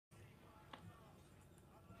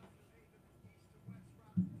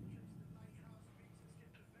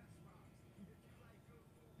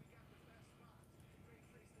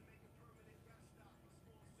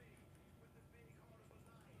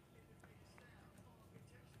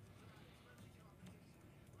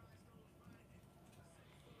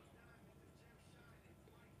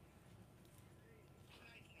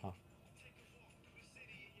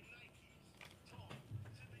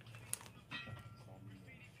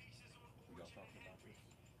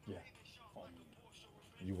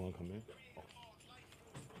You want to come in?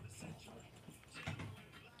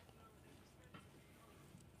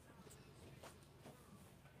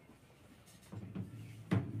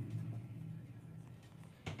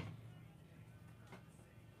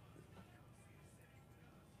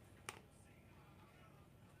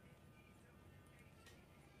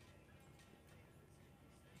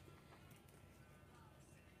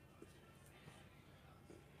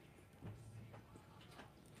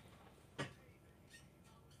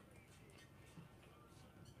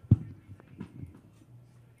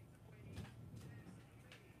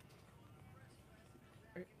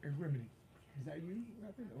 Remedy. Is that you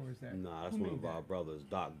rapping, or is that Nah, that's who one made of our that? brothers,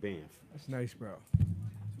 Doc Banff. That's nice, bro.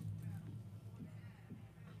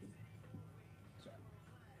 Sorry.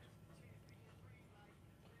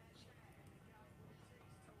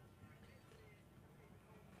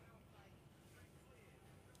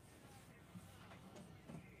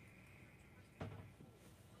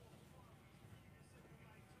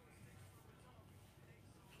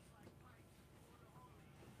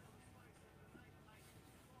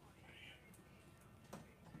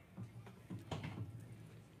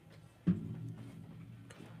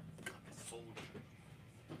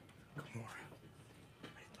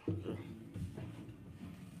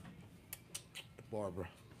 Barbara,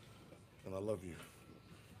 and I love you.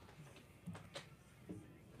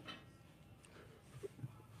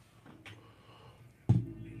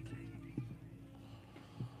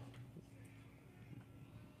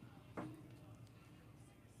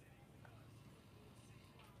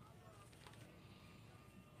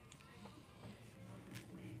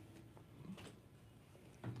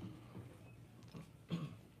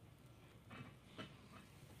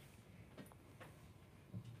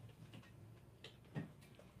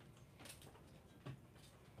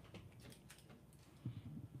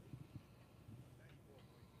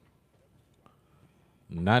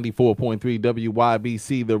 94.3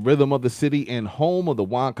 WYBC, the rhythm of the city and home of the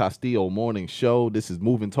Juan Castillo Morning Show. This is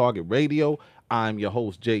Moving Target Radio. I'm your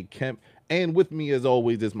host, Jay Kemp. And with me, as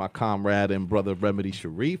always, is my comrade and brother, Remedy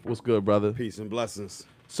Sharif. What's good, brother? Peace and blessings.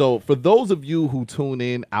 So for those of you who tune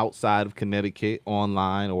in outside of Connecticut,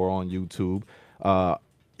 online or on YouTube,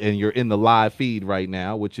 and you're in the live feed right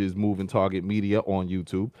now, which is Moving Target Media on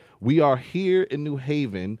YouTube, we are here in New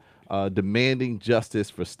Haven demanding justice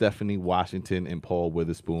for Stephanie Washington and Paul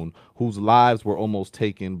Witherspoon, whose lives were almost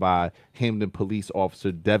taken by Hamden police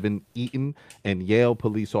officer Devin Eaton and Yale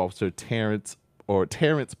police officer Terrence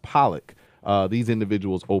Pollock. These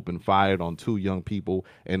individuals opened fire on two young people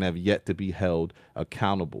and have yet to be held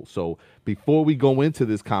accountable. So before we go into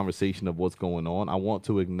this conversation of what's going on, I want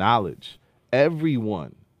to acknowledge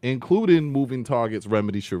everyone, including Moving Target's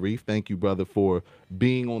Remedy Sharif. Thank you, brother, for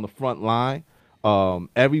being on the front line.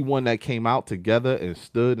 Everyone that came out together and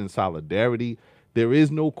stood in solidarity. There is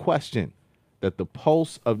no question that the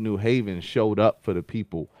pulse of New Haven showed up for the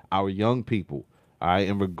people, our young people. All right.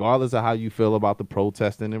 And regardless of how you feel about the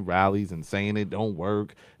protesting and rallies and saying it don't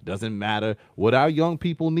work, doesn't matter. What our young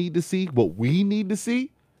people need to see, what we need to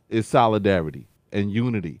see, is solidarity and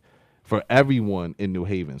unity for everyone in New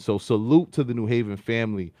Haven. So salute to the New Haven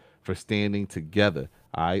family for standing together.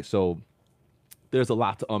 All right. So there's a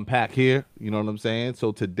lot to unpack here. You know what I'm saying?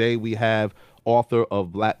 So today we have author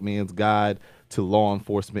of Black Man's Guide to Law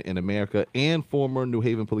Enforcement in America and former New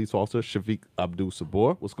Haven police officer Shafiq Abdul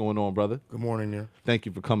Sabor. What's going on, brother? Good morning, there. Thank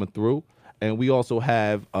you for coming through. And we also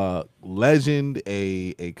have a legend,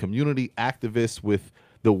 a community activist with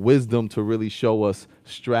the wisdom to really show us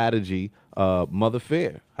strategy, Mother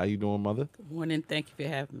Fair. How you doing, Mother? Good morning. Thank you for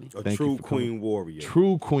having me. A Thank you true for coming. queen warrior.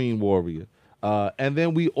 True queen warrior. And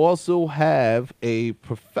then we also have a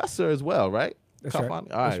professor as well, right? That's right. Kafani? All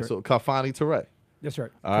That's right, right. so Kafani Ture. That's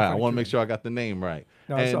right. All right, I want to make sure I got the name right.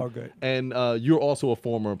 No, it's all good. And you're also a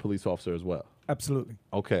former police officer as well. Absolutely.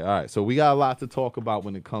 Okay, all right. So we got a lot to talk about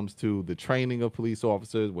when it comes to the training of police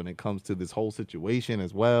officers, when it comes to this whole situation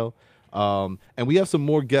as well. And we have some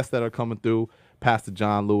more guests that are coming through. Pastor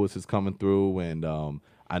John Lewis is coming through, and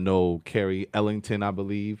I know Carrie Ellington, I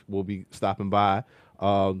believe, will be stopping by.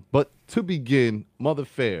 But to begin, Mother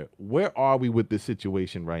Fair, where are we with this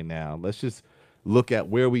situation right now? Let's just look at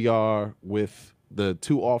where we are with the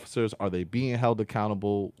two officers. Are they being held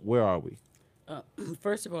accountable? Where are we?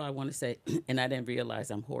 First of all, I want to say, and I didn't realize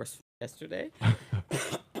I'm hoarse yesterday.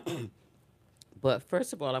 But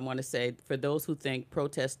first of all, I want to say, for those who think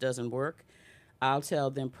protest doesn't work, I'll tell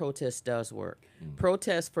them protest does work.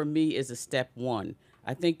 Protest for me is a step one.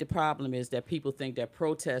 I think the problem is that people think that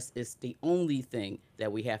protest is the only thing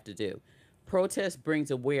that we have to do. Protest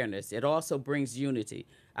brings awareness. It also brings unity.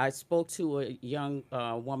 I spoke to a young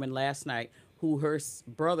woman last night who her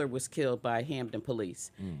brother was killed by Hampton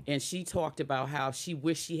police, and she talked about how she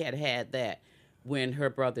wished she had had that when her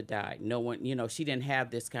brother died. No one, she didn't have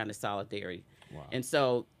this kind of solidarity, and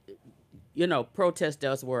so. Protest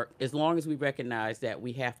does work as long as we recognize that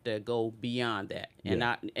we have to go beyond that. And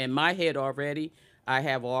in my head already, I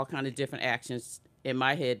have all kind of different actions in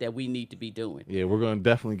my head that we need to be doing. Yeah, we're going to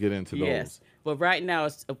definitely get into those. Yes, but right now,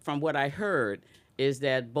 from what I heard, is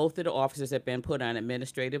that both of the officers have been put on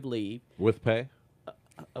administrative leave. With pay?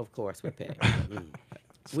 Of course, with pay.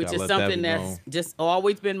 Just Which gotta is let that something be that's known. just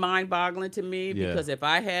always been mind-boggling to me, Yeah. because if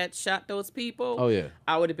I had shot those people, Oh, yeah.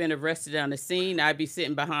 I would have been arrested on the scene. I'd be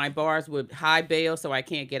sitting behind bars with high bail so I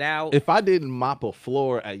can't get out. If I didn't mop a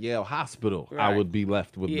floor at Yale Hospital, I Right. would be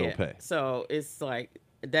left with no pay. So it's like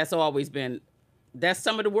that's always been that's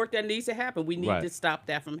some of the work that needs to happen. We need Right. to stop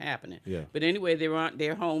that from happening. Yeah. But anyway,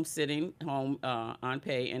 they're home sitting home on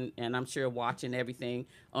pay, and I'm sure watching everything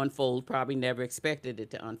unfold. Probably never expected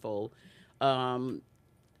it to unfold.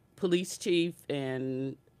 Police chief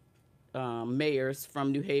and mayors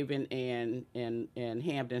from New Haven and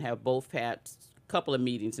Hampton have both had a couple of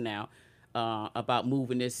meetings now about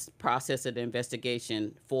moving this process of the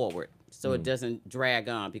investigation forward so it doesn't drag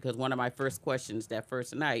on. Because one of my first questions that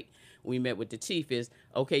first night we met with the chief is,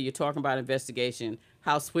 okay, you're talking about investigation.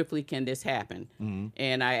 How swiftly can this happen?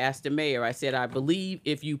 And I asked the mayor, I said, I believe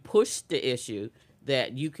if you push the issue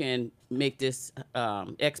that you can make this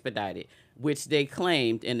expedited, which they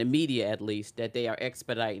claimed in the media, at least, that they are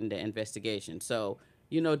expediting the investigation. So,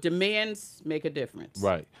 demands make a difference.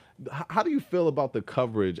 Right. How do you feel about the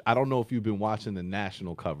coverage? I don't know if you've been watching the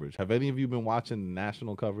national coverage. Have any of you been watching the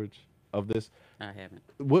national coverage of this? I haven't.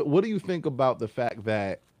 What do you think about the fact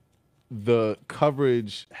that the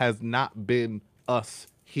coverage has not been us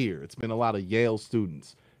here? It's been a lot of Yale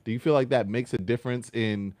students. Do you feel like that makes a difference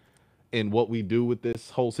in what we do with this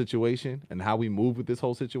whole situation and how we move with this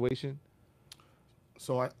whole situation?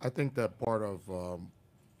 So I think that part of,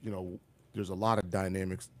 there's a lot of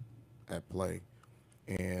dynamics at play.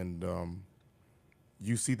 And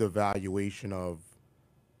you see the valuation of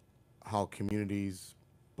how communities,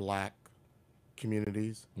 black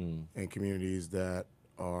communities, and communities that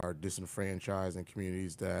are disenfranchised and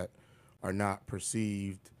communities that are not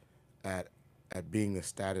perceived at being the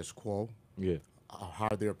status quo, Yeah. how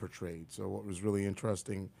they're portrayed. So what was really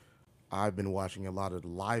interesting, I've been watching a lot of the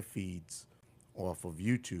live feeds off of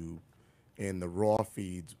YouTube and the raw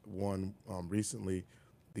feeds. One recently,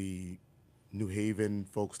 the New Haven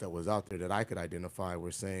folks that was out there that I could identify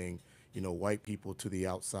were saying, white people to the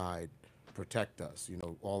outside, protect us.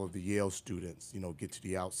 All of the Yale students, get to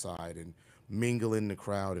the outside and mingle in the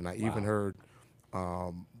crowd. And I even heard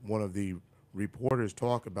one of the reporters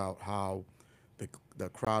talk about how the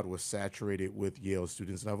crowd was saturated with Yale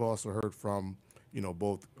students. And I've also heard from,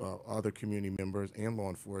 both other community members and law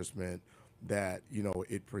enforcement that,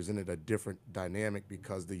 it presented a different dynamic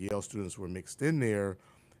because the Yale students were mixed in there.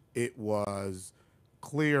 It was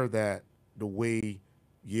clear that the way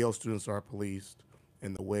Yale students are policed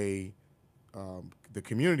and the way the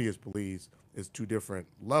community is policed is two different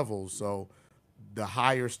levels. So the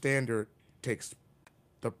higher standard takes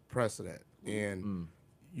the precedent. And,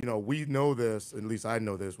 we know this, at least I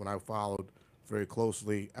know this when I followed very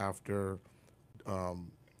closely after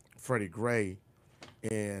Freddie Gray.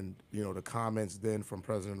 And, the comments then from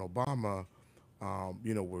President Obama,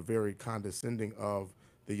 were very condescending of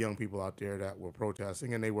the young people out there that were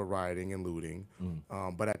protesting, and they were rioting and looting.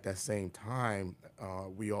 But at that same time,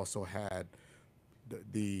 we also had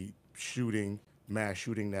the mass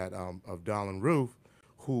shooting that of Donald Roof,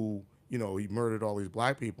 who, he murdered all these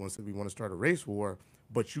black people and said, we want to start a race war.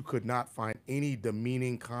 But you could not find any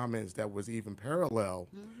demeaning comments that was even parallel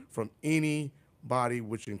from anybody,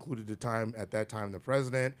 which included at that time, the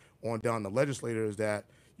president, on down the legislators that,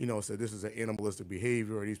 said this is an animalistic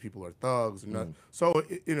behavior, or these people are thugs. And so,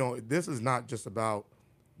 this is not just about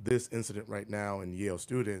this incident right now in Yale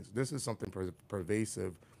students. This is something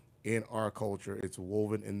pervasive in our culture. It's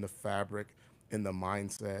woven in the fabric, in the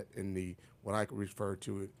mindset, in what I could refer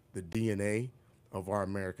to the DNA of our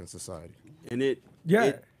American society. And it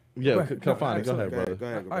Yeah, Go ahead. Kafani, go No, ahead, brother. go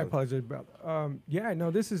ahead, I apologize, brother.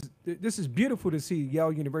 This is beautiful to see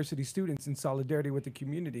Yale University students in solidarity with the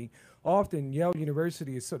community. Often, Yale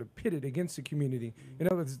University is sort of pitted against the community. In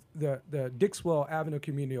other words, the Dixwell Avenue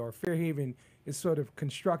community or Fairhaven is sort of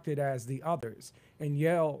constructed as the others, and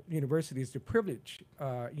Yale University is the privileged,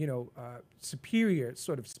 superior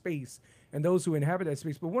sort of space, and those who inhabit that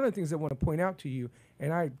space. But one of the things I want to point out to you,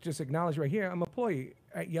 and I just acknowledge right here, I'm an employee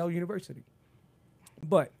at Yale University,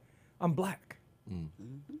 but I'm black.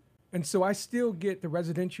 And so I still get the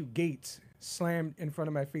residential gates slammed in front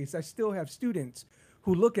of my face. I still have students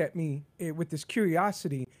who look at me with this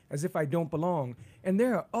curiosity as if I don't belong. And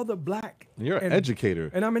there are other black. You're an educator.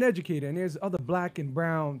 And I'm an educator. And there's other black and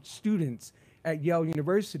brown students at Yale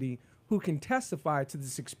University who can testify to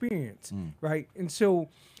this experience, right? And so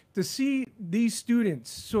to see these students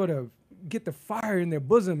sort of get the fire in their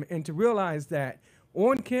bosom and to realize that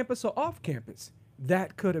on campus or off campus,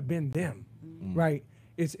 that could have been them, right?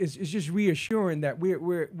 It's just reassuring that we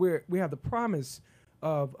have the promise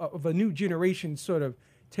of a new generation sort of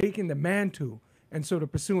taking the mantle and sort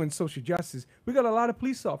of pursuing social justice. We got a lot of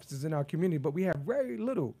police officers in our community, but we have very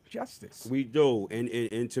little justice. We do,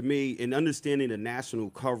 and to me, in understanding the national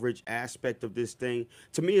coverage aspect of this thing,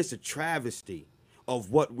 to me, it's a travesty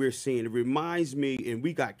of what we're seeing. It reminds me, and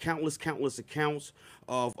we got countless accounts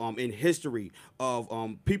of in history of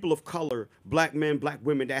people of color, black men, black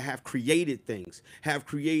women that have created things, have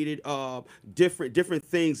created different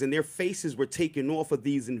things, and their faces were taken off of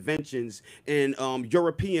these inventions, and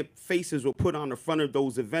European faces were put on the front of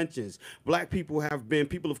those inventions. People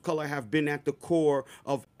of color have been at the core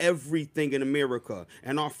of everything in America,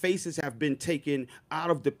 and our faces have been taken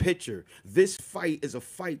out of the picture. This fight is a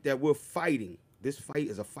fight that we're fighting. This fight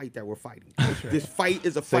is a fight that we're fighting. This fight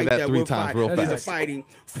is a fight that we're fighting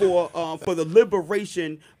for the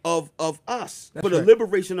liberation of us, for the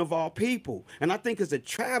liberation of our people. And I think it's a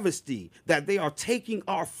travesty that they are taking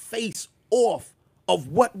our face off of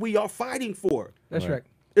what we are fighting for. That's right.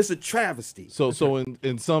 It's a travesty. So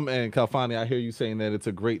in some end, Kalfani, I hear you saying that it's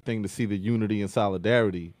a great thing to see the unity and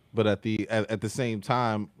solidarity, but at the same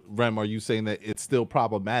time, Rem, are you saying that it's still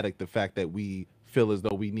problematic, the fact that we feel as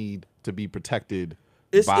though we need to be protected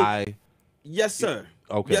by? Yes, sir.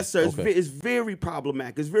 Okay. Yes, sir. Okay. It's very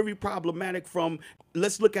problematic. It's very problematic from,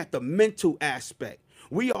 let's look at the mental aspect.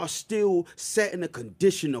 We are still set in a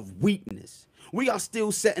condition of weakness. We are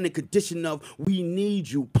still set in a condition of, we need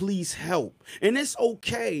you, please help. And it's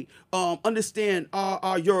okay, understand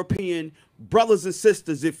our European brothers and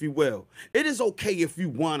sisters, if you will. It is okay if you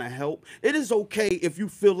want to help. It is okay if you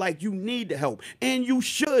feel like you need to help. And you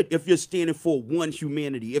should, if you're standing for one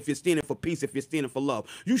humanity, if you're standing for peace, if you're standing for love.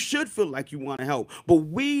 You should feel like you want to help. But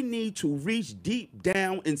we need to reach deep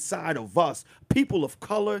down inside of us, people of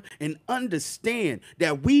color, and understand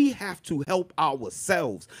that we have to help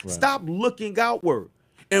ourselves. Right. Stop looking outward.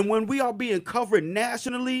 And when we are being covered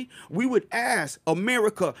nationally, we would ask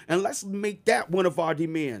America, and let's make that one of our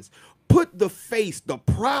demands. Put the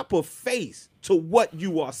proper face to what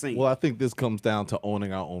you are saying. Well, I think this comes down to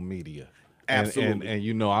owning our own media. Absolutely. And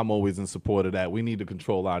you know, I'm always in support of that. We need to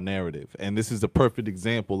control our narrative. And this is a perfect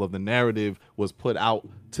example of the narrative was put out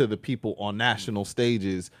to the people on national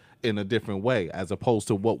stages in a different way, as opposed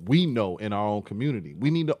to what we know in our own community.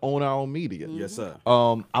 We need to own our own media. Yes, sir.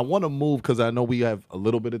 I want to move, because I know we have a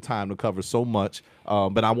little bit of time to cover so much,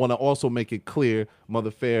 but I want to also make it clear,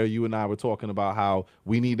 Mother Fair, you and I were talking about how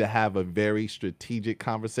we need to have a very strategic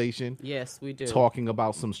conversation. Yes, we do. Talking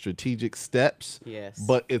about some strategic steps. Yes.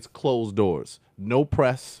 But it's closed doors. No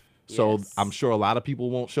press. So Yes. I'm sure a lot of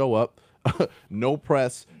people won't show up. No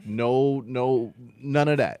press, no, none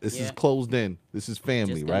of that. This is closed in. This is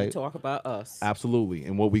family, Just gonna right? talk about us. Absolutely,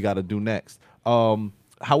 and what we got to do next.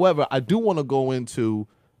 However, I do want to go into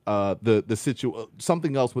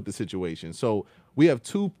something else with the situation. So we have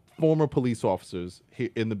two former police officers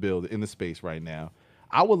here in the building, in the space right now.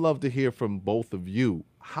 I would love to hear from both of you.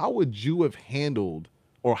 How would you have handled,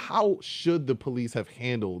 or how should the police have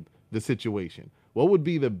handled the situation? What would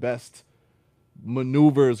be the best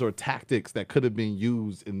maneuvers or tactics that could have been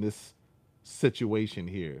used in this situation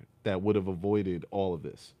here that would have avoided all of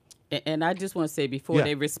this? And I just want to say, before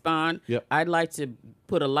they respond, Yep. I'd like to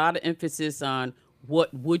put a lot of emphasis on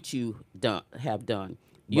what would you have done.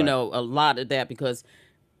 You Right. know, a lot of that, because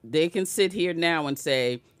they can sit here now and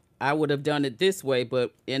say, I would have done it this way,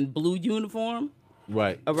 but in blue uniform,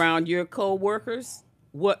 Right. around your co-workers,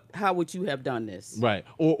 how would you have done this? Right.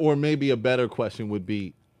 Or maybe a better question would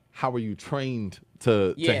be, how are you trained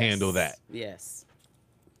to handle that? Yes.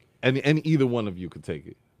 And either one of you could take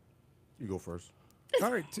it. You go first.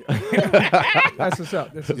 All right. That's what's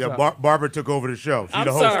up. That's what's Yeah, up. Barbara took over the show. She's I'm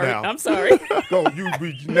the host sorry. now. I'm sorry. Go, you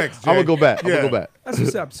be next, Jay. I'm gonna go back. Yeah. I'm gonna go back. That's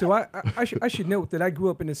what's up. So I should note that I grew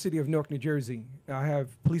up in the city of Newark, New Jersey. I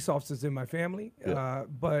have police officers in my family,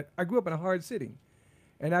 but I grew up in a hard city.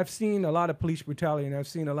 And I've seen a lot of police brutality, and I've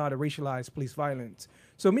seen a lot of racialized police violence.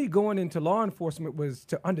 So me going into law enforcement was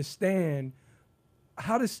to understand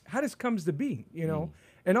how this comes to be, you know?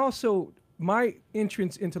 And also, my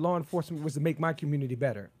entrance into law enforcement was to make my community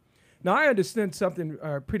better. Now, I understood something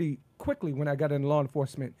pretty quickly when I got into law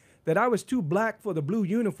enforcement, that I was too black for the blue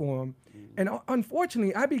uniform And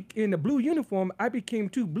unfortunately, in the blue uniform, I became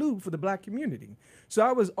too blue for the black community. So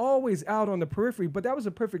I was always out on the periphery, but that was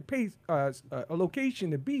a perfect a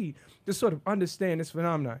location to be to sort of understand this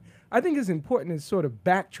phenomenon. I think it's important to sort of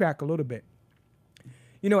backtrack a little bit.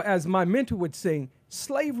 You know, as my mentor would say,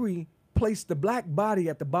 slavery placed the black body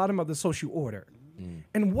at the bottom of the social order.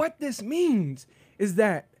 And what this means is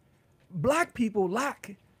that black people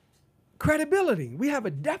lack credibility. We have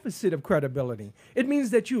a deficit of credibility. It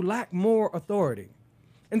means that you lack more authority.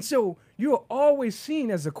 And so you're always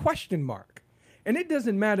seen as a question mark. And it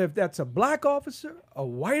doesn't matter if that's a black officer, a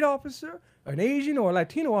white officer, an Asian or a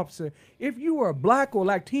Latino officer. If you are black or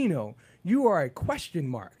Latino, you are a question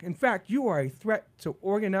mark. In fact, you are a threat to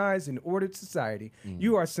organized and ordered society.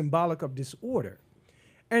 You are symbolic of disorder.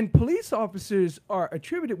 And police officers are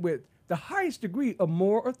attributed with the highest degree of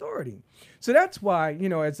moral authority. So that's why, you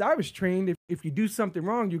know, as I was trained, if you do something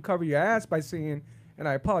wrong, you cover your ass by saying, and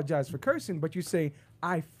I apologize for cursing, but you say,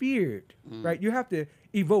 I feared, right? You have to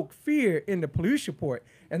evoke fear in the police report.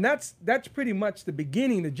 And that's pretty much the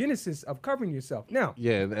beginning, the genesis of covering yourself. Now,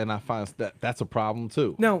 Yeah, and I find that's a problem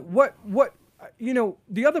too. now what you know,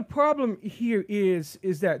 the other problem here is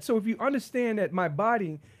that, so if you understand that my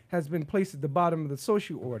body has been placed at the bottom of the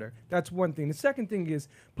social order, that's one thing. The second thing is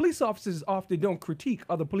police officers often don't critique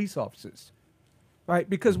other police officers, right?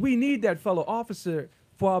 Because we need that fellow officer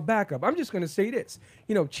for our backup. I'm just going to say this.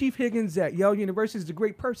 You know, Chief Higgins at Yale University is a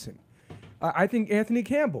great person. I think Anthony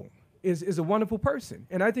Campbell is a wonderful person.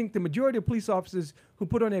 And I think the majority of police officers who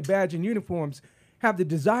put on their badge and uniforms have the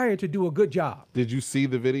desire to do a good job. Did you see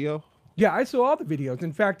the video? Yeah, I saw all the videos.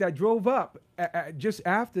 In fact, I drove up just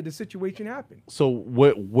after the situation happened. So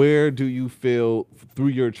where do you feel through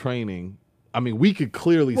your training? I mean, we could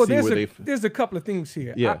clearly see where there's a couple of things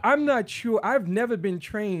here. Yeah. I'm not sure. I've never been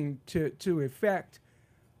trained to effect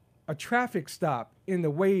a traffic stop in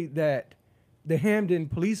the way that the Hamden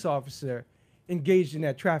police officer engaged in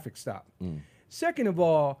that traffic stop. Second of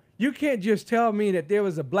all, you can't just tell me that there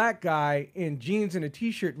was a black guy in jeans and a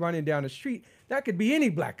T-shirt running down the street. That could be any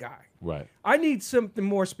black guy. Right. I need something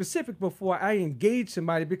more specific before I engage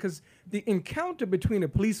somebody, because the encounter between a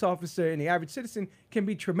police officer and the average citizen can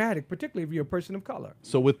be traumatic, particularly if you're a person of color.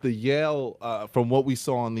 So with the Yale, from what we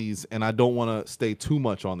saw on these, and I don't want to stay too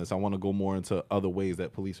much on this, I want to go more into other ways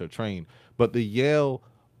that police are trained. But the Yale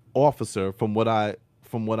officer, from what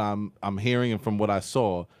I'm hearing and from what I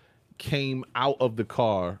saw, came out of the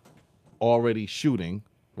car already shooting,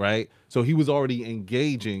 right? So he was already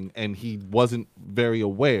engaging, and he wasn't very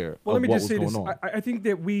aware of what was going on. I think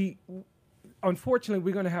that unfortunately,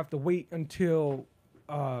 we're going to have to wait until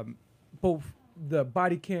both the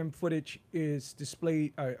body cam footage is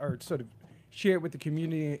displayed or sort of shared with the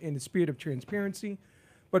community in the spirit of transparency.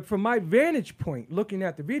 But from my vantage point, looking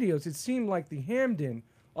at the videos, it seemed like the Hamden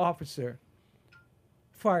officer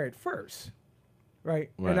fired first.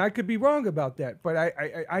 Right. And I could be wrong about that, but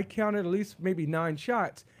I counted at least maybe 9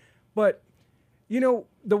 shots. But, you know,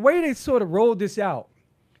 the way they sort of rolled this out,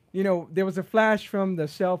 you know, there was a flash from the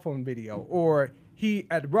cell phone video, or he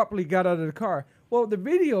abruptly got out of the car. Well, the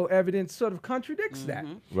video evidence sort of contradicts that.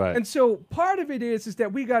 Right. And so part of it is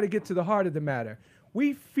that we got to get to the heart of the matter.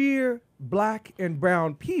 We fear black and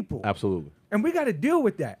brown people. Absolutely. And we got to deal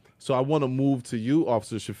with that. So I want to move to you,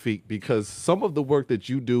 Officer Shafiq, because some of the work that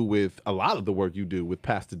you do with, a lot of the work you do with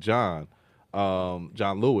Pastor John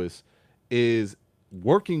Lewis, is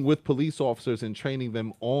working with police officers and training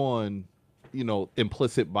them on, you know,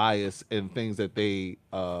 implicit bias and things that they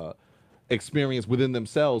experience within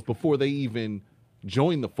themselves before they even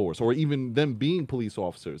join the force, or even them being police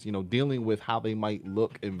officers, you know, dealing with how they might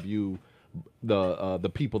look and view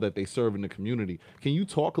the people that they serve in the community. Can you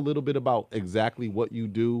talk a little bit about exactly what you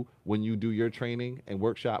do when you do your training and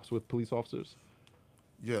workshops with police officers?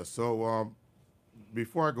 Yeah, so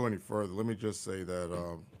before I go any further, let me just say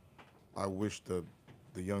that I wish the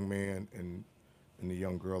young man and the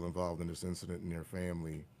young girl involved in this incident and their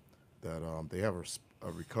family that they have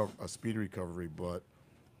a speedy recovery. But,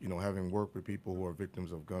 you know, having worked with people who are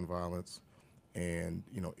victims of gun violence and,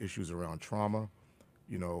 you know, issues around trauma,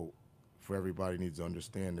 you know, for everybody needs to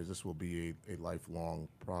understand that this will be a lifelong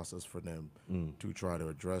process for them to try to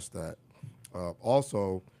address that.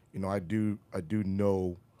 Also, you know, I do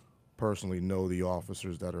personally know the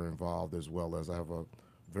officers that are involved, as well as I have a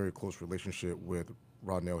very close relationship with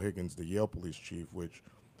Rodnell Higgins, the Yale police chief, which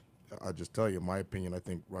I just tell you, in my opinion, I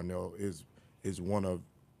think Rodnell is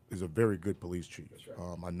a very good police chief.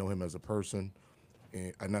 Right. I know him as a person,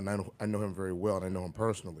 and I know him very well, and I know him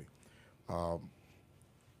personally.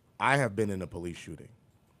 I have been in a police shooting,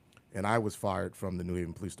 and I was fired from the New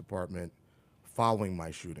Haven Police Department following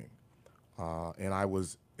my shooting. And I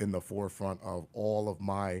was in the forefront of all of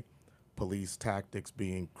my police tactics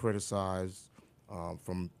being criticized,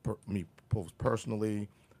 from me personally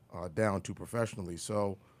down to professionally.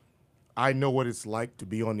 So I know what it's like to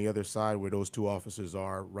be on the other side where those two officers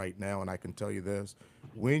are right now, and I can tell you this: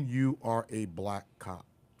 when you are a black cop,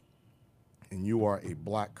 and you are a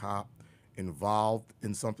black cop involved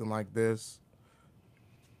in something like this,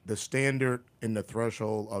 the standard and the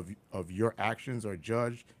threshold of your actions are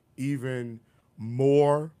judged even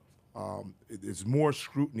more. There's more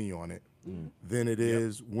scrutiny on it than it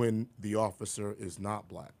is when the officer is not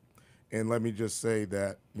black. And let me just say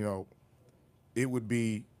that, you know, it would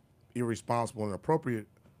be irresponsible and inappropriate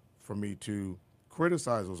for me to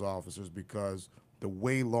criticize those officers, because the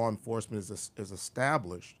way law enforcement is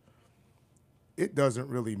established, it doesn't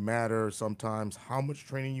really matter sometimes how much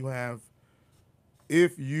training you have.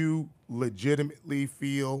 If you legitimately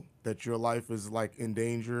feel that your life is like in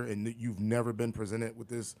danger and that you've never been presented with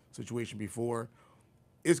this situation before,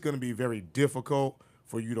 it's going to be very difficult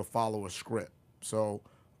for you to follow a script. So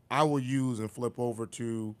I will use and flip over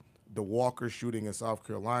to the Walker shooting in South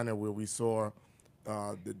Carolina, where we saw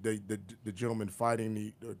the gentleman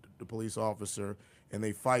fighting the police officer, and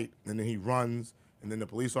they fight, and then he runs, and then the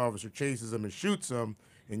police officer chases him and shoots him,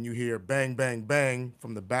 and you hear bang, bang, bang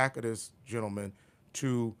from the back of this gentleman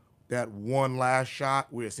to that one last shot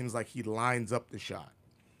where it seems like he lines up the shot.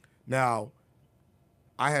 Now,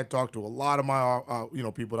 I had talked to a lot of my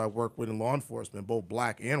people that I work with in law enforcement, both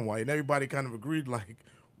black and white, and everybody kind of agreed, like,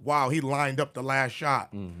 wow, he lined up the last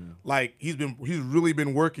shot. Mm-hmm. Like he's really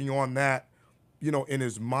been working on that, in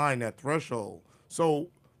his mind, that threshold. So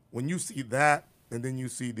when you see that and then you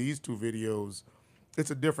see these two videos, it's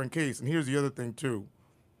a different case. And here's the other thing too,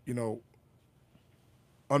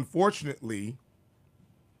 unfortunately,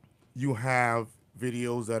 you have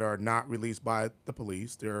videos that are not released by the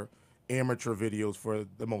police. They're amateur videos for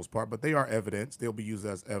the most part, but they are evidence. They'll be used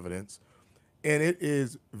as evidence. And it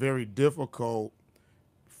is very difficult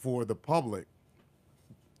for the public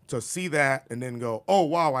to see that and then go, oh,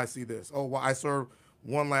 wow, I see this. Oh, wow, I saw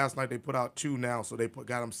one last night. They put out two now. So got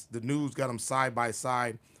them, the news got them side by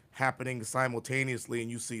side happening simultaneously, and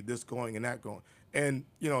you see this going and that going. And,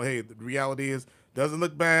 hey, the reality is, does it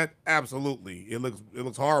look bad? Absolutely. It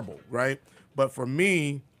looks horrible, right? But for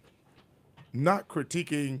me, not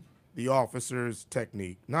critiquing the officer's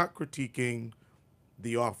technique, not critiquing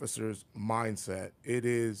the officer's mindset, it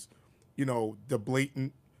is, the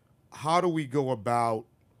blatant, how do we go about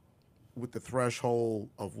with the threshold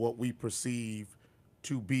of what we perceive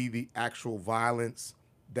to be the actual violence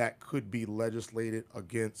that could be legislated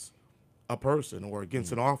against a person or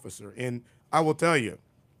against an officer? And I will tell you,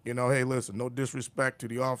 hey, listen, no disrespect to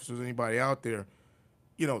the officers, anybody out there,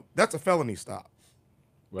 that's a felony stop.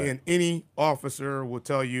 Right. And any officer will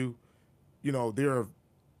tell you, there are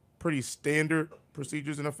pretty standard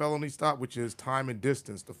procedures in a felony stop, which is time and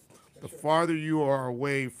distance. The farther you are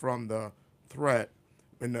away from the threat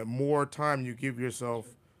and the more time you give yourself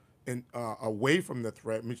away from the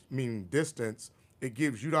threat, meaning distance, it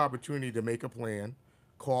gives you the opportunity to make a plan,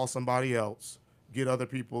 call somebody else, get other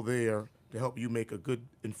people there to help you make a good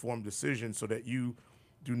informed decision so that you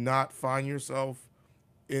do not find yourself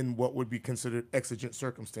in what would be considered exigent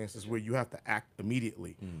circumstances where you have to act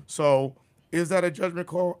immediately. So is that a judgment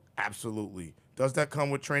call? Absolutely. Does that come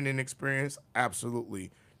with training and experience?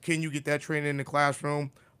 Absolutely. Can you get that training in the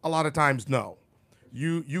classroom? A lot of times, no.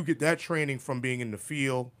 You get that training from being in the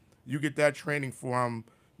field. You get that training from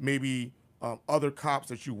maybe other cops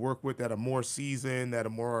that you work with that are more seasoned, that are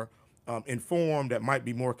more informed, that might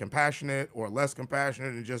be more compassionate or less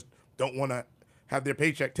compassionate and just don't want to have their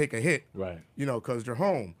paycheck take a hit, right? Because they're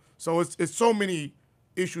home. So it's so many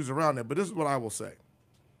issues around that. But this is what I will say.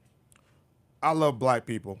 I love black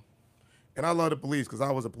people, and I love the police because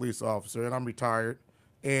I was a police officer, and I'm retired.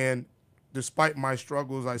 And despite my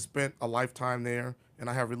struggles, I spent a lifetime there, and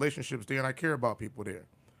I have relationships there, and I care about people there.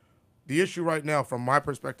 The issue right now, from my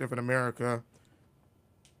perspective in America,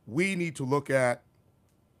 we need to look at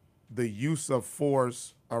the use of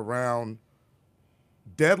force around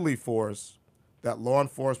deadly force that law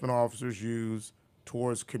enforcement officers use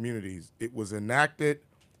towards communities. It was enacted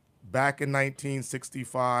back in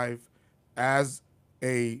 1965 as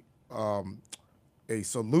a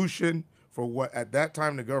solution for what at that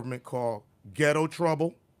time the government called ghetto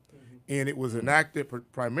trouble. And it was enacted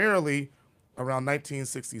primarily around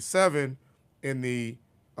 1967 in the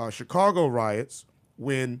Chicago riots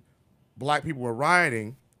when black people were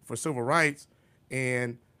rioting for civil rights.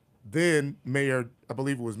 And then I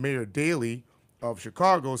believe it was Mayor Daley of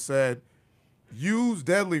Chicago said, use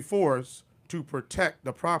deadly force to protect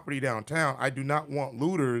the property downtown. I do not want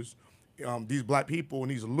looters these black people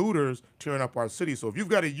and these looters tearing up our city. So if you've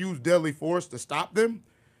got to use deadly force to stop them,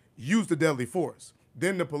 use the deadly force.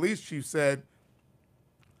 Then the police chief said,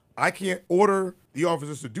 I can't order the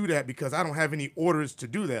officers to do that because I don't have any orders to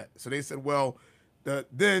do that. So they said, well, the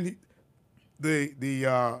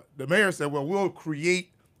mayor said, well, we'll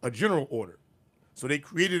create a general order. So they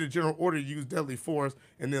created a general order to use deadly force,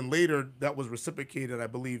 and then later that was reciprocated, I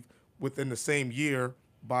believe, within the same year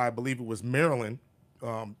by, I believe it was Maryland.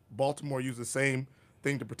 Baltimore used the same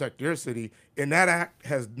thing to protect their city, and that act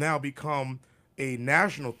has now become a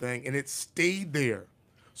national thing, and it stayed there.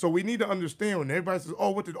 So we need to understand when everybody says,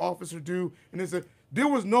 oh, what did officer do? And they said, there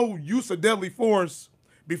was no use of deadly force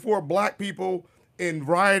before black people in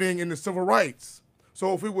rioting and the civil rights.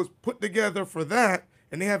 So if it was put together for that,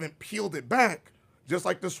 and they haven't peeled it back, just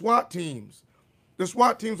like the SWAT teams. The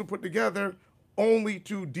SWAT teams were put together only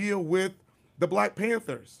to deal with the Black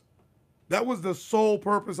Panthers. That was the sole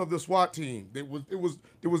purpose of the SWAT team. There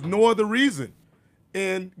was no other reason.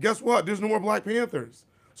 And guess what? There's no more Black Panthers.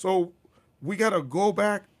 So we got to go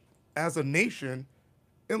back as a nation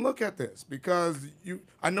and look at this, because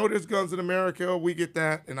I know there's guns in America. We get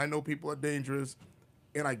that, and I know people are dangerous,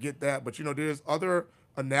 and I get that. But there's other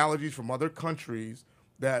analogies from other countries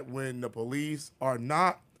that when the police are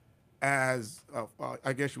not as,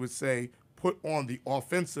 I guess you would say, put on the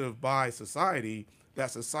offensive by society,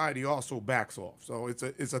 that society also backs off. So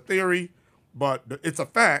it's a theory, but it's a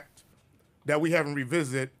fact that we haven't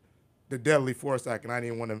revisited the Deadly Force Act, and I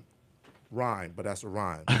didn't want to rhyme, but that's a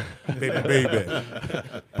rhyme. baby.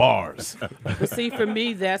 Bars. But see, for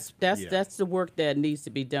me, that's the work that needs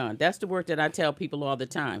to be done. That's the work that I tell people all the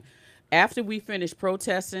time. After we finish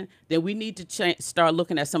protesting, then we need to start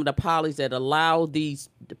looking at some of the policies that allow the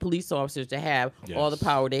police officers to have all the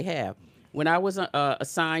power they have. When I was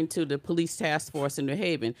assigned to the police task force in New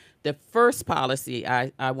Haven, the first policy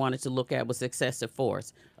I wanted to look at was excessive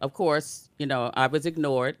force. Of course, I was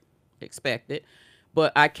ignored, expected,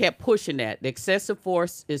 but I kept pushing that. The excessive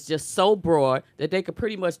force is just so broad that they could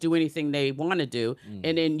pretty much do anything they want to do,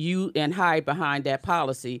 and then hide behind that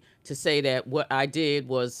policy to say that what I did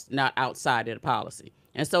was not outside of the policy.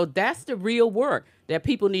 And so that's the real work that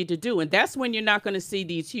people need to do. And that's when you're not going to see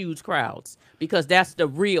these huge crowds, because that's the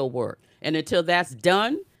real work. And until that's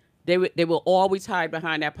done, they will always hide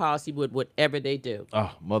behind that policy with whatever they do.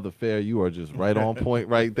 Oh, Mother Fair, you are just right on point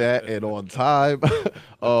right there and on time.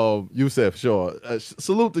 Yusef Shaw.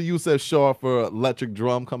 Salute to Yusef Shaw for Electric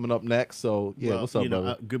Drum coming up next. So, yeah, what's up,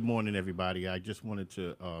 brother? Good morning, everybody. I just wanted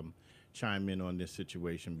to chime in on this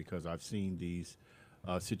situation because I've seen these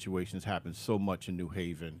situations happen so much in New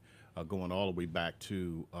Haven, going all the way back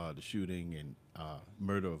to the shooting and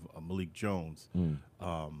murder of Malik Jones.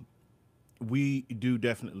 We do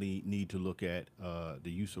definitely need to look at the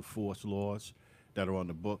use of force laws that are on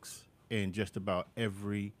the books in just about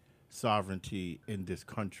every sovereignty in this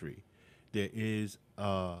country. There is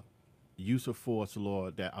a use of force law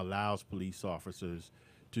that allows police officers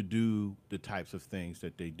to do the types of things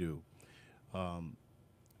that they do.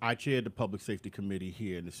 I chaired the Public Safety Committee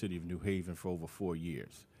here in the city of New Haven for over 4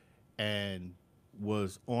 years and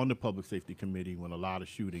was on the Public Safety Committee when a lot of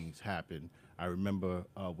shootings happened. I remember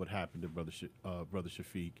what happened to Brother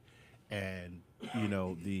Shafiq, and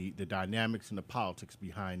the dynamics and the politics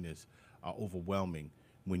behind this are overwhelming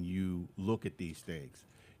when you look at these things.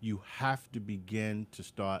 You have to begin to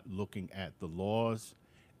start looking at the laws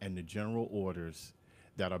and the general orders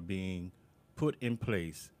that are being put in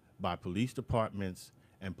place by police departments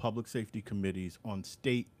and public safety committees on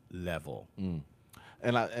state level.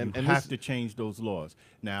 And you have to change those laws.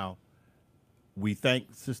 Now, we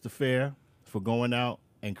thank Sister Fair for going out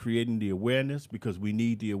and creating the awareness, because we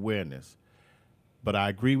need the awareness. But I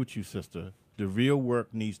agree with you, sister. The real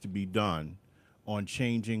work needs to be done on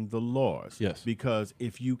changing the laws. Yes. Because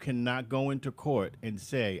if you cannot go into court and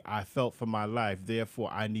say, I felt for my life,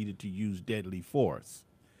 therefore I needed to use deadly force.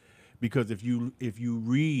 Because if you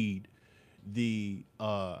read the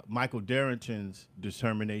Michael Darrington's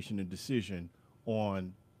determination and decision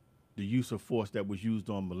on the use of force that was used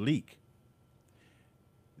on Malik,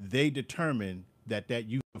 they determined that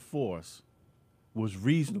use of force was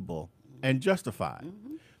reasonable and justified.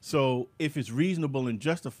 So if it's reasonable and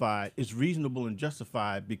justified, it's reasonable and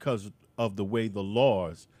justified because of the way the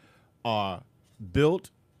laws are built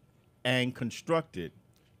and constructed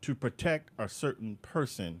to protect a certain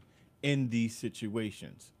person in these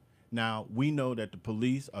situations. Now, we know that the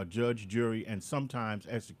police are judge, jury, and sometimes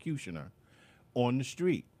executioner on the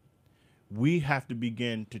street. We have to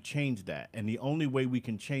begin to change that. And the only way we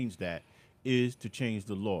can change that is to change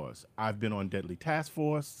the laws. I've been on Deadly Task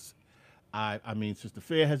Force. I mean, Sister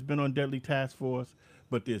Fair has been on Deadly Task Force.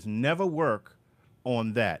 but there's never work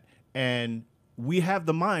on that. And we have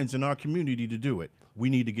the minds in our community to do it. We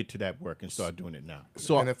need to get to that work and start doing it now.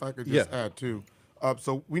 So, and if I could just add too,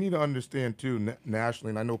 so we need to understand too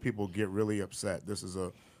nationally, and I know people get really upset. This is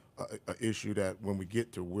a issue that when we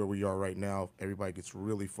get to where we are right now, everybody gets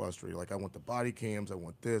really frustrated. Like, I want the body cams, I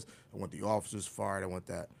want this, I want the officers fired, I want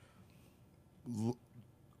that.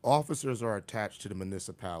 Officers are attached to the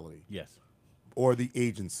municipality. Yes. Or the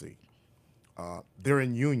agency. They're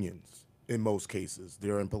in unions in most cases.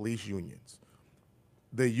 They're in police unions.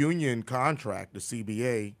 The union contract, the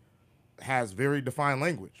CBA, has very defined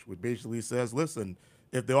language, which basically says, listen,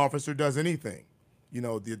 if the officer does anything,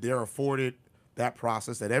 they're afforded that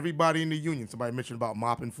process that everybody in the union, somebody mentioned about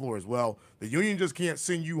mopping floors. Well, the union just can't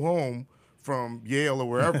send you home from Yale or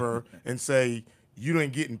wherever and say you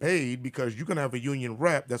ain't getting paid, because you're going to have a union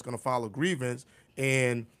rep that's going to file a grievance.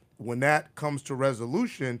 And when that comes to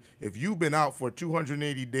resolution, if you've been out for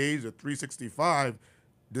 280 days or 365,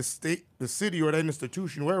 the state, the city, or that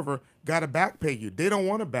institution, wherever, got to back pay you. They don't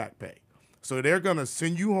want to back pay. So they're going to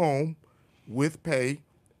send you home with pay.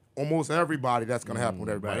 Almost everybody, that's going to happen with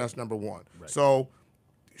everybody. Right. That's number one. Right. So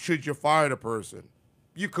should you fire the person?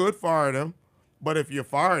 You could fire them, but if you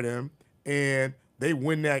fire them and they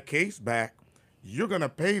win that case back, you're going to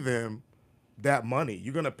pay them that money.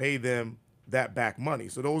 You're going to pay them that back money.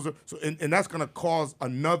 So those are and that's going to cause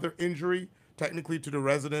another injury technically to the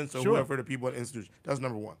residents or whoever, the people at the institution. That's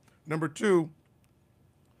number one. Number two,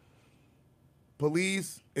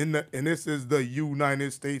 police and this is the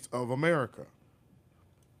United States of America,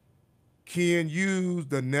 can use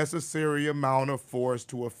the necessary amount of force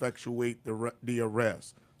to effectuate the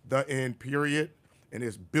arrest. The end period, and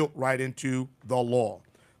it's built right into the law.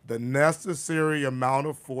 The necessary amount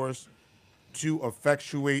of force to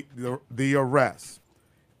effectuate the arrest.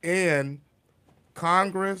 And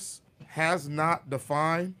Congress has not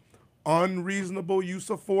defined unreasonable use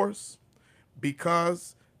of force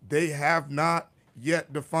because they have not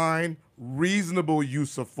yet defined reasonable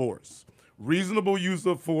use of force. Reasonable use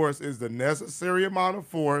of force is the necessary amount of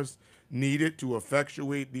force needed to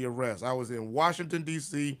effectuate the arrest. I was in Washington,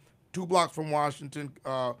 D.C., 2 blocks from Washington,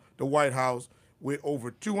 the White House, with over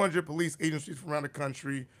 200 police agencies from around the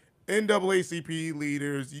country, NAACP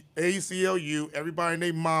leaders, ACLU, everybody and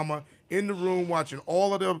their mama in the room watching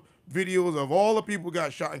all of the videos of all the people who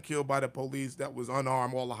got shot and killed by the police that was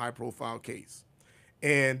unarmed, all the high-profile case.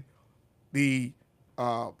 And the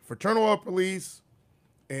Fraternal Order Police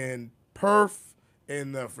and PERF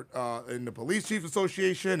and the Police Chiefs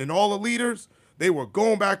Association and all the leaders, they were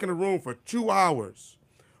going back in the room for 2 hours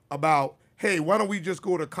about, hey, why don't we just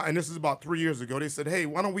go to, and this is about 3 years ago, they said, hey,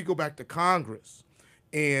 why don't we go back to Congress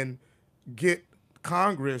and get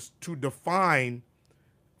Congress to define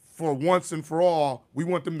for once and for all, we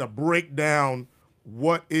want them to break down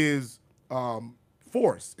what is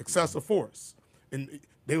force, excessive force. And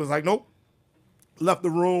they was like, nope, left the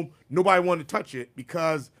room. Nobody wanted to touch it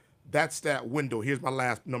because that's that window. Here's my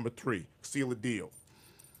last number 3, seal the deal.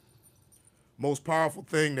 Most powerful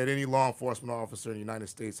thing that any law enforcement officer in the United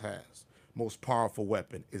States has, most powerful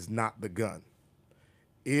weapon, is not the gun.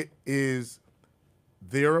 It is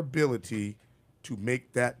their ability to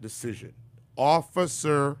make that decision.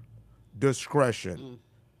 Officer discretion.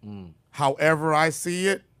 However I see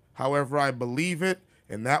it, however I believe it,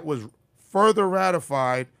 and that was further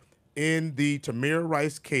ratified in the Tamir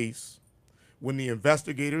Rice case when the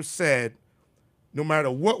investigators said, no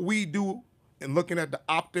matter what we do in looking at the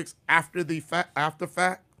optics after the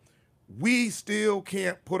fact, we still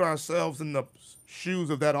can't put ourselves in the shoes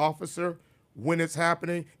of that officer when it's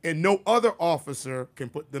happening, and no other officer can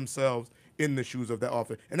put themselves in the shoes of that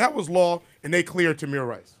officer. And that was law, and they cleared Tamir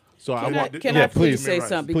Rice. So Can I please say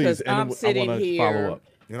something? Because and I'm sitting here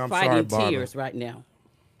And I'm fighting sorry, tears right now.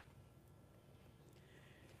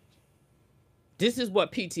 This is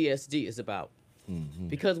what PTSD is about.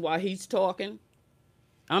 Because while he's talking,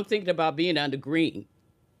 I'm thinking about being under green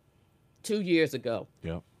 2 years ago.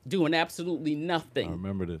 Yep. Doing absolutely nothing. I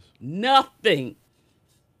remember this. Nothing.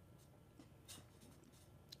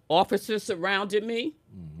 Officers surrounded me,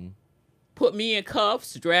 put me in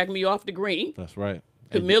cuffs, dragged me off the green. That's right.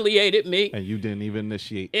 Humiliated me. And you didn't even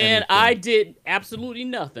initiate And anything. I did absolutely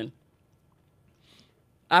nothing.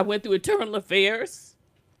 I went through internal affairs.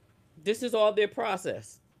 This is all their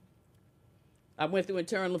process. I went through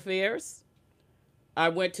internal affairs. I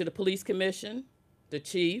went to the police commission, the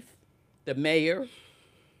chief, the mayor.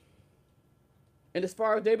 And as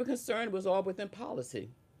far as they were concerned, it was all within policy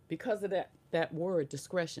because of that word,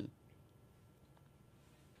 discretion.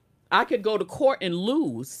 I could go to court and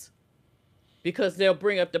lose because they'll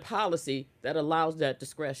bring up the policy that allows that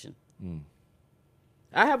discretion.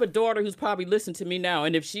 I have a daughter who's probably listening to me now,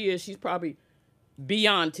 and if she is, she's probably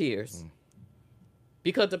beyond tears.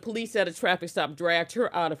 Because the police at a traffic stop dragged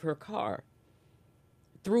her out of her car,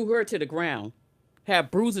 threw her to the ground,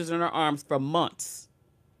 had bruises on her arms for months.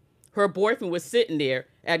 Her boyfriend was sitting there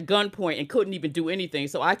at gunpoint and couldn't even do anything.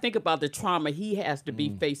 So I think about the trauma he has to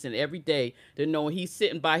be facing every day, to know he's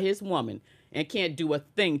sitting by his woman and can't do a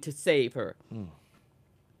thing to save her.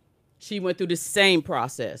 She went through the same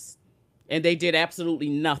process, and they did absolutely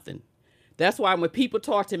nothing. That's why when people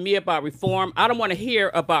talk to me about reform, I don't want to hear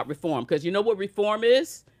about reform, because you know what reform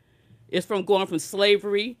is? It's from going from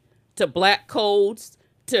slavery to black codes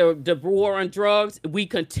to the war on drugs. We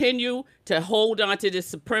continue to hold on to this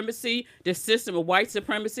supremacy, this system of white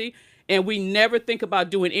supremacy, and we never think about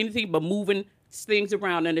doing anything but moving things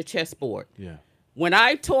around on the chessboard. Yeah. When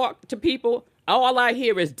I talk to people, all I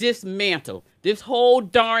hear is dismantle. This whole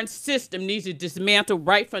darn system needs to dismantle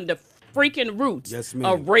right from the freaking roots Yes, of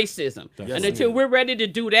ma'am. racism. Yes, and until ma'am. we're ready to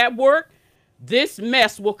do that work, this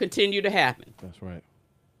mess will continue to happen. That's right.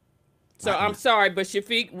 So I'm sorry, but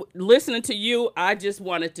Shafiq, listening to you, I just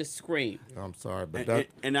wanted to scream. I'm sorry, but And, that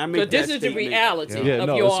and I Because make this that is the statement. reality Yeah, of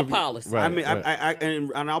no, your it's a policy. right. I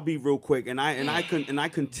mean, and I'll be real quick, and I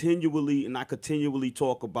continually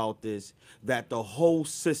talk about this, that the whole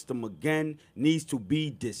system again needs to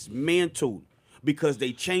be dismantled, because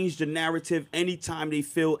they change the narrative anytime they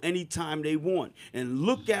feel, anytime they want. And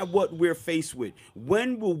look at what we're faced with.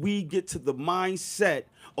 When will we get to the mindset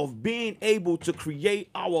of being able to create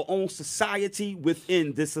our own society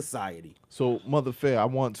within this society? So, Mother Fair, I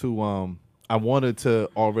wanted to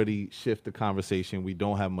already shift the conversation. We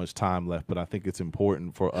don't have much time left, but I think it's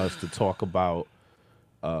important for us to talk about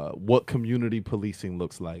what community policing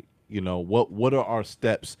looks like. You know, what are our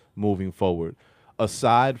steps moving forward,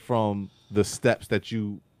 aside from the steps that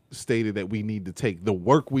you stated that we need to take, the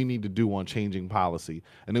work we need to do on changing policy.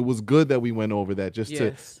 And it was good that we went over that, just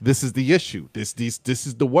Yes. to, this is the issue. This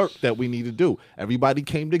is the work that we need to do. Everybody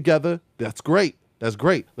came together. That's great. That's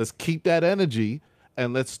great. Let's keep that energy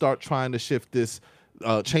and let's start trying to shift this,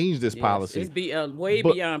 change this Yes, policy. it's way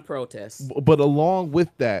But- beyond protests. But along with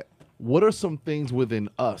that, what are some things within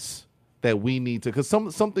us that we need to, because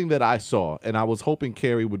something that I saw, and I was hoping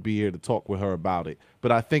Carrie would be here to talk with her about it,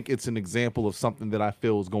 but I think it's an example of something that I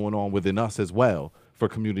feel is going on within us as well for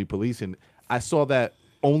community policing. I saw that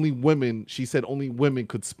she said only women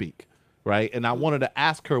could speak, right? And I wanted to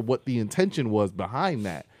ask her what the intention was behind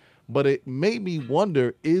that. But it made me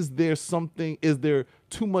wonder, is there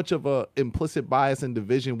too much of a implicit bias and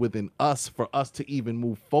division within us for us to even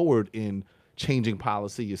move forward in changing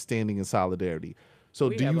policy or standing in solidarity? So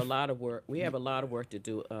We have a lot of work. We have a lot of work to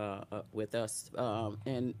do with us,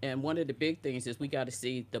 and one of the big things is we got to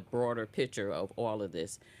see the broader picture of all of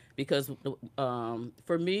this, because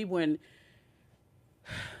for me, when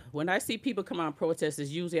I see people come out and protest,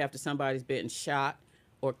 it's usually after somebody's been shot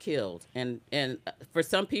or killed, and for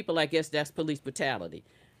some people, I guess that's police brutality.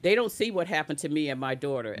 They don't see what happened to me and my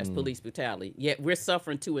daughter as police brutality, yet we're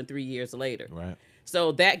suffering 2 and 3 years later. Right.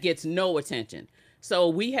 So that gets no attention. So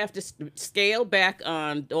we have to scale back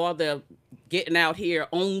on all the getting out here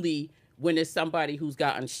only when it's somebody who's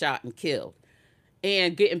gotten shot and killed.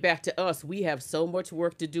 And getting back to us, we have so much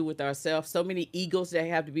work to do with ourselves, so many egos that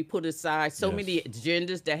have to be put aside, so many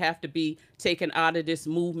agendas that have to be taken out of this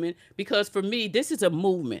movement. Because for me, this is a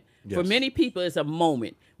movement. For Yes. many people, it's a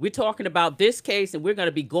moment. We're talking about this case and we're going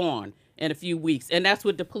to be gone in a few weeks. And that's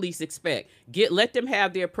what the police expect. Let them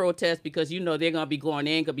have their protest, because you know they're going to be going,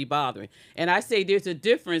 they ain't going to be bothering. And I say there's a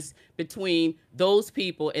difference between those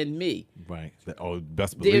people and me. Right. Oh,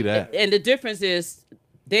 best believe that. And the difference is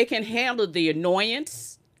they can handle the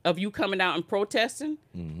annoyance of you coming out and protesting,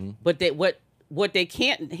 but what they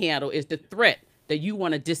can't handle is the threat that you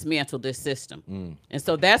want to dismantle this system. And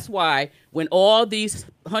so that's why when all these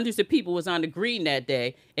hundreds of people was on the green that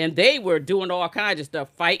day, and they were doing all kinds of stuff,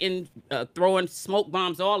 fighting, throwing smoke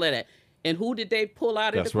bombs, all of that. And who did they pull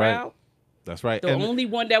out of That's the right. crowd? That's right. The only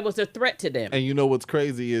one that was a threat to them. And you know what's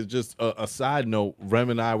crazy is, just a side note, Rem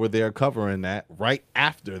and I were there covering that. Right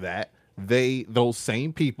after that, those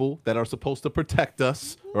same people that are supposed to protect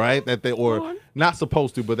us, right? Or not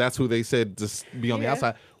supposed to, but that's who they said to be on the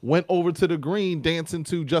outside, went over to the green dancing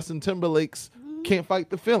to Justin Timberlake's Can't Fight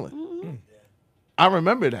the Feeling. I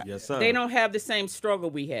remember that. Yes, sir. They don't have the same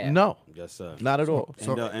struggle we have. No, Yes, sir. not at all.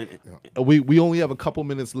 And, We only have a couple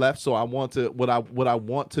minutes left, so I want to what I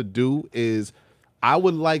want to do is, I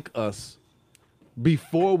would like us,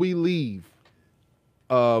 before we leave,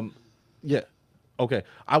 I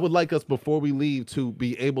would like us before we leave to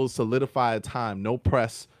be able to solidify a time, no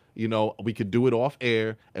press, you know, we could do it off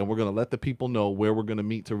air, and we're going to let the people know where we're going to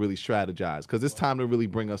meet to really strategize, because it's time to really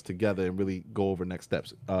bring us together and really go over next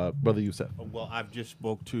steps. Brother Youssef. Well, I've just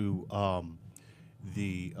spoke to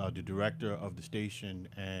the director of the station,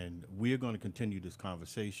 and we're going to continue this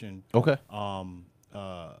conversation. Okay. On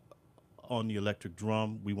the electric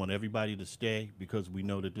drum, we want everybody to stay because we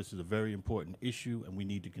know that this is a very important issue, and we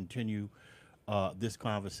need to continue this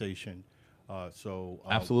conversation.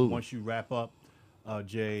 Absolutely. Once you wrap up,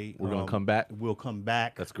 Jay, We're gonna come back. We'll come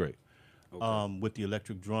back. That's great. With the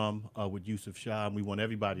electric drum with Yusuf Shah, and we want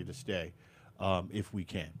everybody to stay if we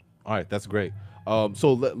can. All right, that's great.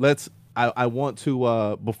 So let's. I want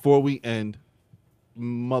to before we end,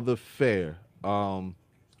 Mother Fair.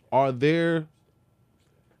 Are there,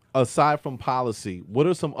 aside from policy, what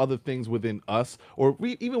are some other things within us, or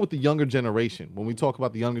even with the younger generation, when we talk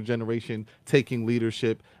about the younger generation taking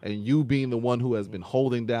leadership and you being the one who has been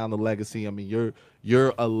holding down the legacy? I mean,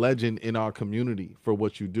 you're a legend in our community for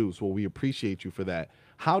what you do, so we appreciate you for that.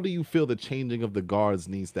 How do you feel the changing of the guards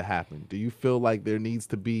needs to happen? Do you feel like there needs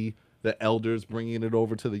to be the elders bringing it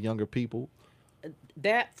over to the younger people?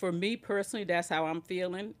 That, for me personally, that's how I'm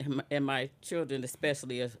feeling, and my children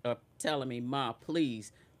especially are telling me, "Ma,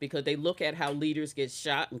 please," because they look at how leaders get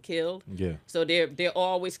shot and killed. Yeah. So they're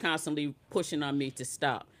always constantly pushing on me to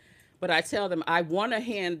stop. But I tell them I want to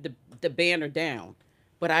hand the banner down,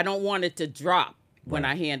 but I don't want it to drop when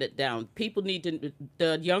I hand it down. People need to,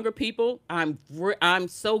 the younger people, I'm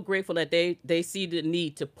so grateful that they see the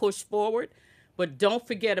need to push forward. But don't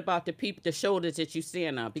forget about the people, the shoulders that you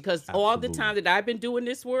stand on, because all the time that I've been doing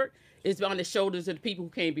this work is on the shoulders of the people who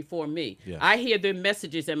came before me. Yeah. I hear their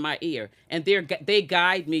messages in my ear, and they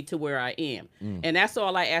guide me to where I am. And that's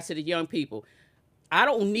all I ask of the young people. I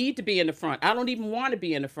don't need to be in the front. I don't even want to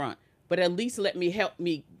be in the front, but at least let me help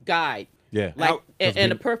me guide. Yeah. Like,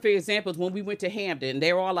 and a perfect example is when we went to Hampton.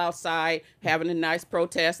 They're all outside having a nice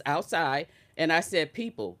protest outside, and I said,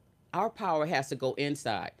 people, our power has to go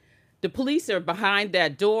inside. The police are behind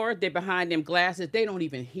that door. They're behind them glasses. They don't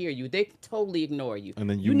even hear you. They totally ignore you. And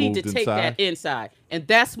then you need to moved take inside? that inside. And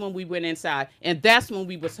that's when we went inside. And that's when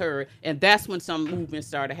we was heard. And that's when some movement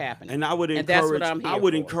started happening. And I would And that's encourage, what I'm here I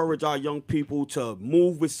would for. encourage our young people to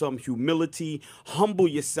move with some humility, humble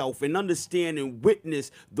yourself, and understand and witness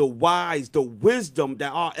the wisdom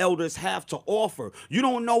that our elders have to offer. You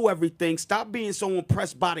don't know everything. Stop being so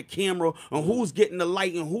impressed by the camera and who's getting the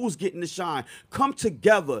light and who's getting the shine. Come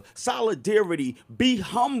together, solidarity, be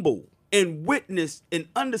humble, and witness and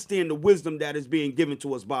understand the wisdom that is being given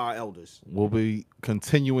to us by our elders. We'll be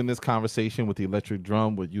continuing this conversation with the electric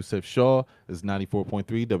drum with Yusef Shaw. It's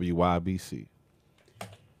 94.3 WYBC.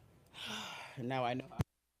 Now I know.